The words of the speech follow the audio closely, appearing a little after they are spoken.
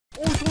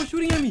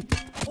shooting at me.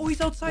 Oh,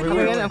 he's outside I'm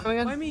here. coming in, I'm coming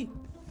in. By me.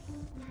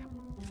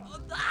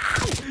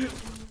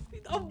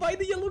 Oh, by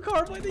the yellow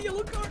car, by the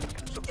yellow car.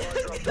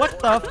 What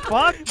the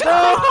fuck?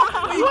 No!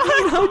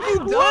 Wait, how'd you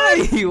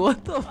die?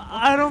 What the fuck?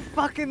 I don't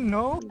fucking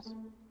know.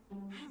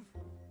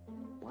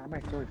 Why am I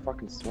throwing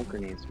fucking smoke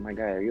grenades? My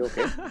guy, are you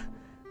okay? This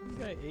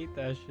guy ate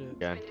that shit.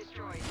 Yeah.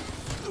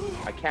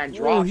 I can't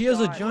drop. Whoa, he has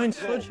a shots. giant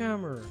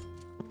sledgehammer.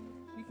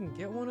 You can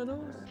get one of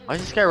those? Why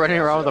is this guy running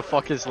around with a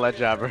fucking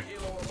sledgehammer?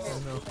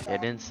 Oh no.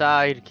 Get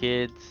inside,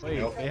 kids. Wait,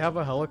 they have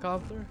a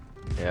helicopter?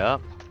 Yeah.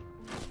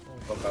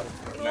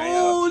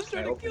 Oh, he's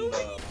trying to kill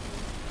me.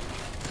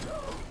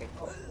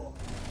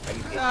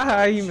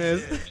 Ah, he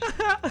missed.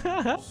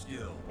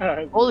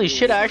 Holy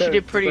shit, I actually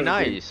did pretty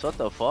nice. What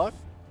the fuck?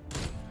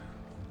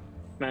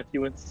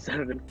 Matthew went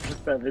 7 for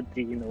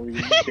 17.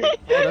 Holy shit.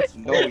 That's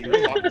No, you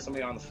were talking to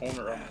somebody on the phone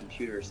or on the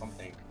computer or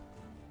something.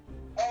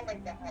 Oh my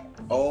god.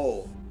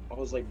 Oh, I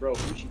was like, bro,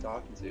 who's she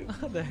talking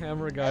to? The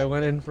hammer guy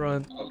went in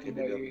front. Okay,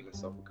 maybe I'll leave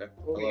myself, okay?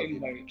 I love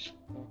you.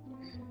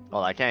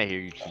 Well, I can't hear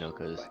you, Chino,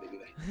 because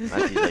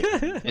Matthew's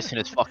like missing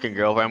his fucking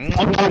girlfriend.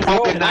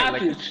 Oh, Good night,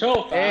 Matthew,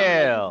 chill,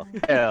 hell,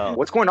 hell.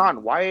 What's going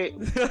on? Why?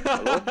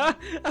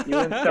 You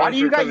went Why do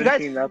you guys?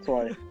 17, that's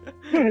why.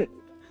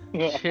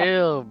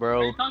 Chill,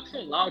 bro. Talk so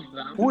loud,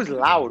 man. Who's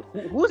loud?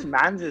 Whose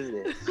man's is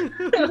this? Is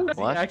he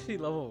What? actually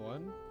level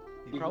 1?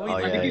 He probably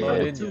Oh, didn't yeah,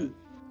 load yeah. in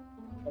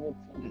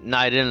yet. Nah,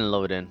 I didn't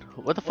load in.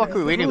 What the fuck are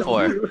we waiting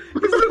for?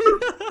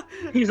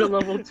 He's a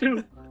level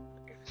 2.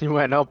 He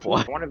went up, I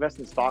what? want to invest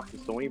in stocks in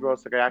Sony, bro,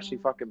 so I could actually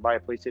fucking buy a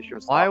PlayStation.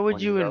 with Why stock would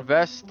money, you bro.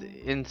 invest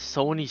in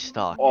Sony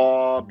stock?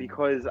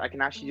 Because I can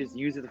actually just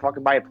use it to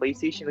fucking buy a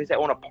PlayStation. At least I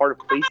own a part of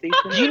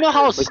PlayStation. Do you know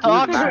how who's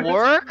stocks mad?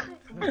 work?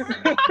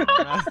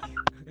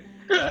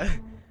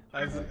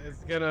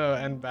 It's gonna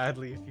end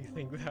badly if you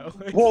think that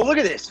way. Whoa, look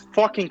at this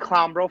fucking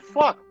clown, bro.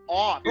 Fuck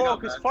off, bro.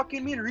 Cause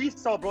fucking me and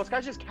Resell, bro. This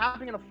guy's just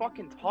camping in a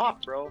fucking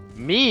top, bro.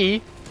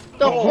 Me?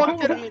 The No, fuck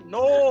did I?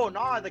 No,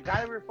 nah, the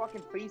guy we were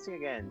fucking facing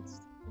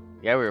against.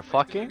 Yeah, we were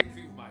fucking.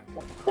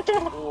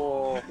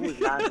 Oh, who's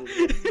that?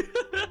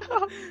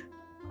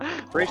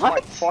 Break my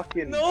What?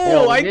 fucking.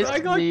 No, Yo, I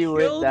missed got me killed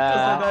with because of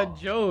that. that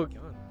joke.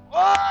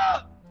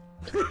 Ah!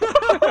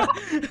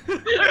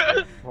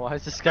 Why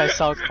does this guy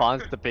sound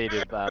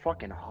constipated, man?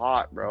 Fucking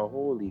hot, bro.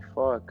 Holy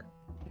fuck.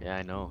 Yeah,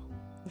 I know.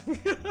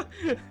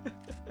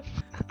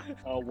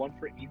 1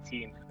 for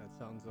 18. That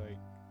sounds like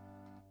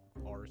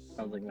arse.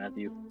 Sounds like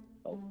Matthew.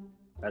 Oh,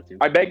 Matthew.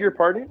 I beg your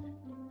pardon?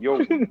 Yo.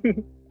 I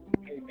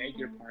beg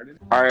your pardon?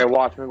 Alright,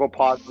 watch. I'm gonna go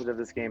positive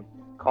this game.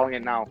 Calling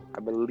it now. I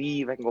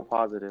believe I can go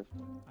positive.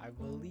 I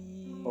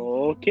believe.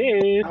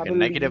 Okay. Like a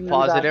negative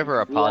positive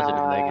or a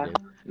positive negative?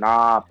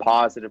 Nah,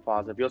 positive,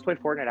 positive. Yo, let's play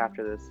Fortnite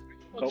after this.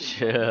 Oh.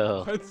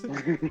 Chill. What?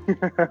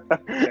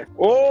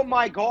 Oh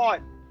my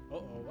god!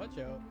 Uh-oh, watch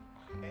out.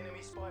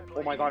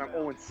 Oh my god, I'm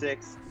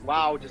 0-6.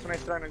 Wow, just when I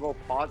started to go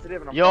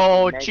positive and I'm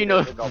Yo, fucking Chino.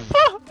 negative, I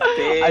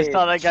go, I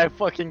saw that guy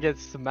fucking get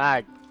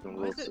smacked.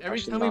 Why is it every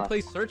time we play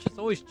search, it's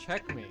always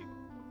checkmate?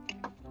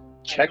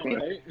 Check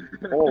me.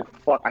 Oh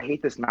fuck, I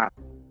hate this map.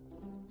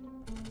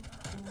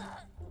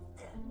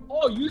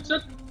 Oh, you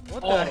took.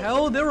 What Oh. the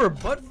hell? They were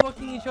butt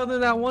fucking each other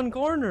in that one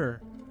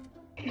corner.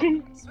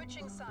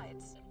 Switching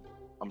sides.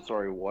 I'm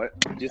sorry, what?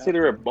 Did you say they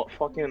were butt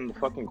fucking in the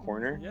fucking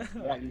corner? Yeah.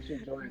 Yeah, you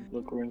should join.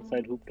 Look, we're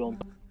inside Hoop Dome.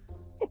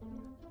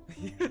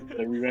 They're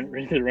Oh,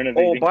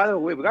 renovating. by the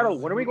way, we gotta.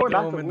 When are we going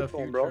back to in the Hoop Dome,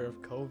 future bro? if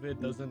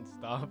COVID doesn't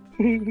stop?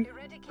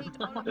 Eradicate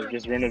all They're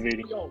just predators.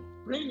 renovating. Yo,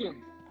 bring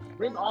him.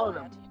 Bring all of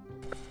them.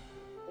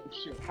 Oh,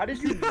 shit. How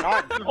did you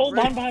not? Oh,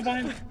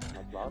 behind.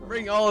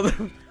 Bring all of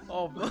them.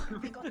 Oh,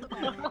 We got the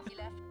bomb. He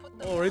left. Put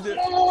the oh, right there.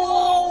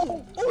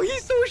 Oh! Oh,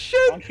 he's so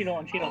shit. On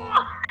Chino. Oh,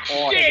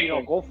 Shit!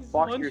 Chino, go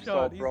fuck One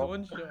yourself, shot. He's bro.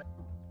 one shot.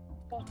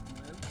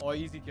 Oh,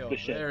 easy kill. Good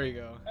shit. There you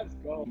go. Let's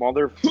go.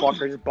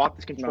 Motherfucker, I just bought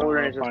this controller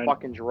and it just fine.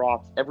 fucking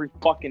drops every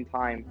fucking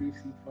time. Greasy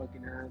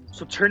fucking hands.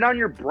 So turn down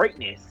your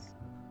brightness.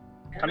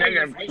 Come on,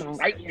 your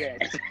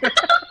brightness.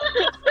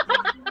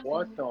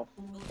 What the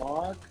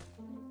fuck?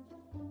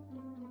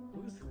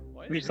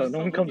 Why is Risa, no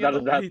one looking comes at out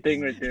of the that lights?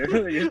 thing right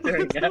there. You're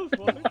staring What at. the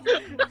fuck?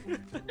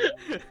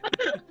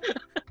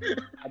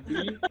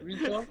 Abi,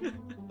 Rito?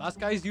 Last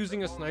guy's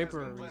using a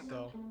sniper,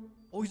 so.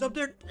 Oh, he's up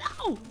there.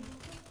 No!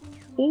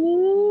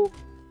 Ooh.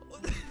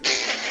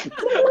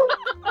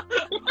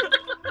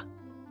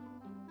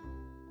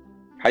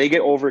 How do you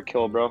get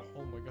overkill, bro?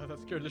 Oh my god, that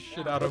scared the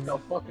shit out of me.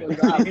 What the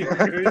fuck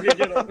is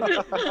that,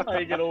 bro?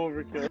 I get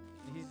overkill.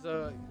 He's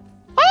Oh.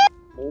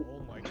 Oh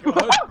my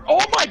god.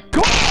 Oh my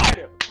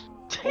god!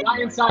 Fly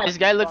inside. This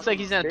guy looks like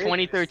he's in a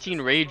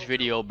 2013 Rage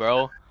video,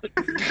 bro.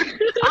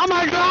 Oh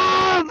my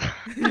god!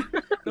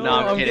 No,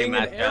 I'm kidding, getting an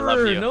Matthew. I love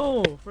error. you.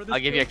 No, for this I'll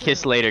give you a game.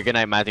 kiss later. Good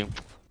night, Matthew.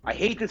 I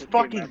hate this Okay,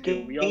 fucking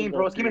Matthew, we all game, go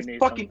bro. This game is grenade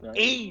fucking sometimes.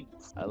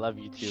 AIDS. I love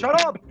you too.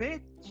 Shut up,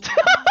 bitch.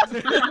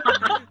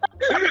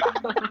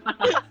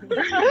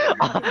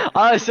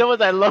 All I said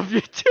was I love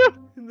you too.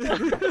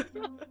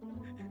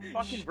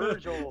 Fucking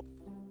Virgil.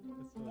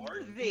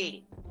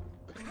 Worthy.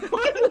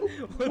 What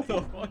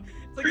the fuck?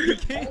 It's like he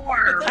came.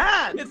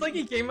 Man. It's like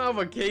he came out of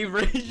a cave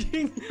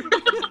raging.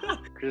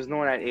 There's no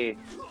one at A.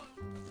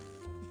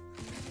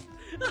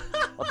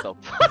 What the?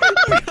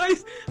 You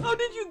guys, how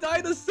did you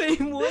die the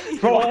same way?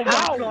 Oh my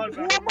god,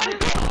 bro.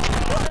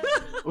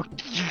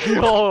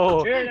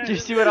 Yo, do you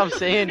see what I'm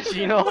saying,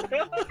 Chino?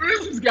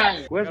 Where's this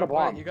guy? Where's the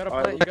bomb? You gotta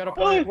plant. You gotta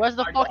plant. Where's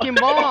the fucking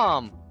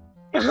bomb?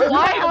 I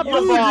have the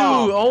You do.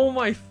 bomb. Oh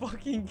my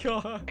fucking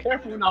god.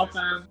 Careful now,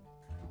 fam.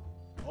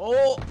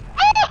 Oh.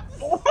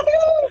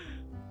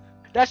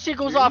 That shit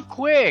goes off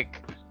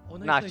quick. Oh,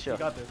 nice, Not nice. sure. You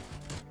got this.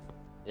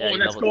 Yeah, Oh, you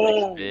let's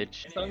double go.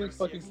 dicks, bitch. Someone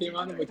fucking came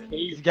out of a This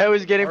cave. guy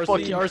was getting RC,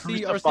 fucking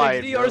RC,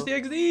 crucified, RCXD, bro.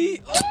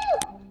 RCXD.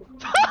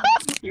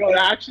 Yo,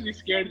 that actually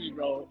scared me,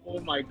 bro. Oh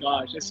my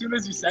gosh. As soon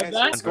as you said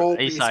that, Scoping,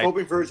 A side.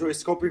 scoping Virgil,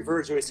 he's scoping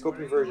Virgil, he's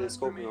scoping Virgil, he's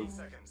scoping him.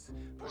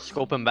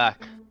 Scope him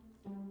back.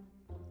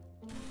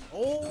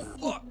 Oh,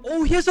 fuck.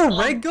 Oh, he has a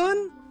red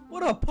gun?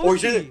 What a Oh,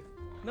 shit. pussy.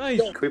 Nice.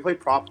 Can we play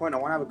prop point? I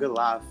want to have a good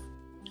laugh.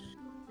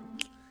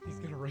 He's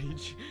gonna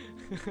rage.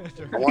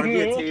 I want to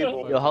be a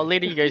table. Yo, how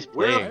late are you guys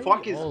Where playing? the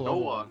fuck is Oh,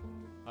 Noah?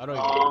 I don't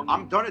even.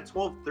 I'm done at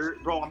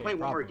 12:30, bro. I'm Okay, playing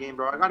one more proper. game,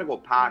 bro. I gotta go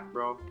pack,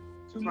 bro.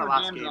 two my more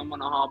last games game. and I'm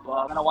gonna hop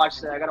up. I gotta watch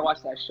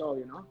that show,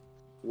 you know?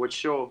 Which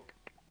show?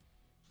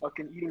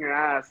 Fucking eating your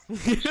ass.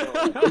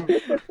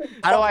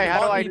 How do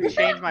I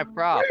change my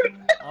prop?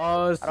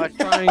 Oh, it's a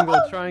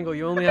triangle.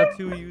 You only have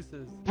 2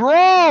 uses.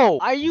 Bro,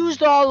 I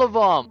used all of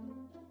them.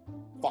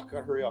 Fuck, I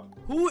gotta hurry up.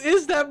 Who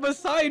is that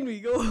beside me?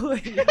 Go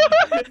away.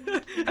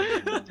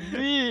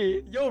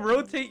 Me. Yo,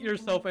 rotate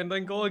yourself and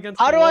then go against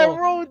How the do I wall.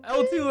 rotate?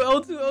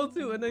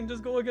 L2, and then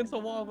just go against the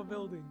wall of a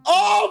building.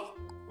 Oh!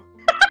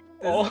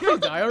 Did this guy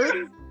die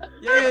already?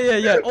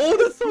 Yeah. Oh,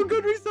 that's so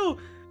good, Riso.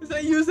 Is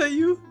that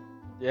you?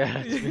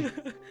 Yeah. it's me.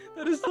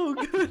 That is so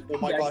good. Oh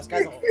my god, this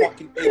guy's a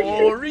fucking idiot.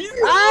 Oh, Riso.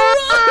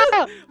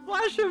 Ah!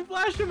 Flash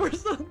him or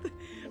something.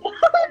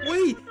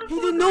 Wait, he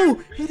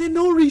didn't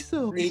know,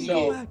 Riso. Idiot.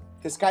 Go back.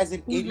 This guy's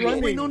an Who's idiot.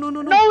 running? Wait, no.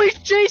 No, he's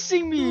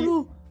chasing me.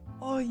 No.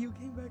 Oh, you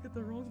came back at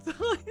the wrong time.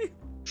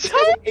 This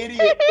guy's an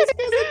idiot. This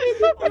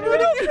guy's an I'm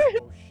idiot. running.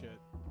 Oh shit.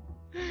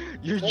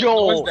 You, Oh,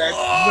 yo, what's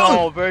that?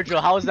 no,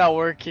 Virgil, how's that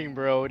working,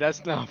 bro?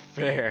 That's not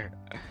fair.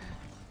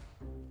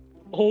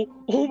 Oh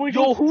my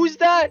Yo, god. who's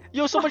that?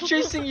 Yo, someone's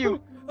chasing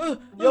you.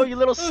 Yo, you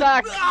little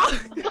sack. Is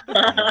he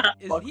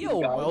a Fucking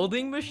guy.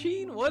 welding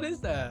machine? What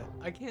is that?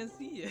 I can't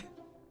see it.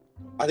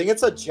 I think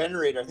it's a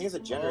generator.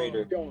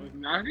 Generator. Yo, if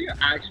Navi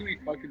actually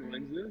fucking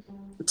wins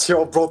this,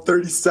 Yo, bro,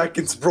 30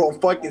 seconds, bro. I'm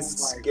fucking Oh my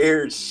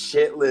scared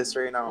shitless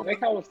right I now. like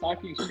how I was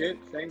talking shit,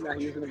 saying that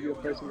he was gonna be the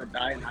person to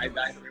die, and I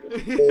died.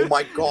 Oh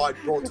my god,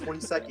 bro, 20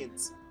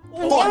 seconds.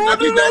 Oh, Fuck!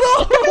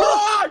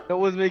 Fuck! That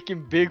was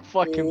making big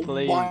fucking Oh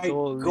plays. my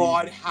holy.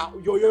 god, how?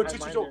 Yo, I chill,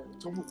 mind chill. it.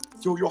 Don't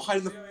move. Yo, hide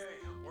in the.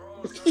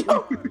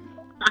 Yo.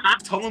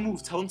 Tell him to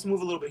move. Tell him to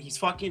move a little bit. He's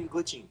fucking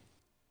glitching.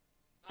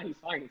 He's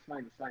fine.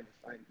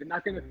 They're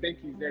not gonna think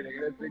he's there.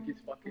 They're gonna think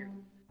he's fucking.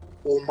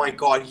 Oh my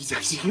god, he's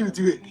actually gonna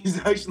do it. He's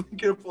actually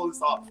gonna pull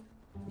this off.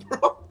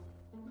 Bro.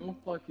 No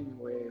fucking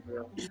way,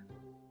 bro.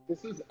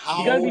 This is.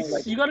 How?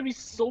 You gotta be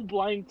so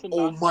blind to not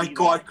Oh my see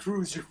god,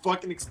 Cruz, you're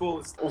fucking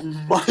exposed. Oh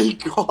my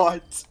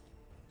god.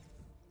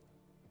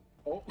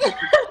 Oh.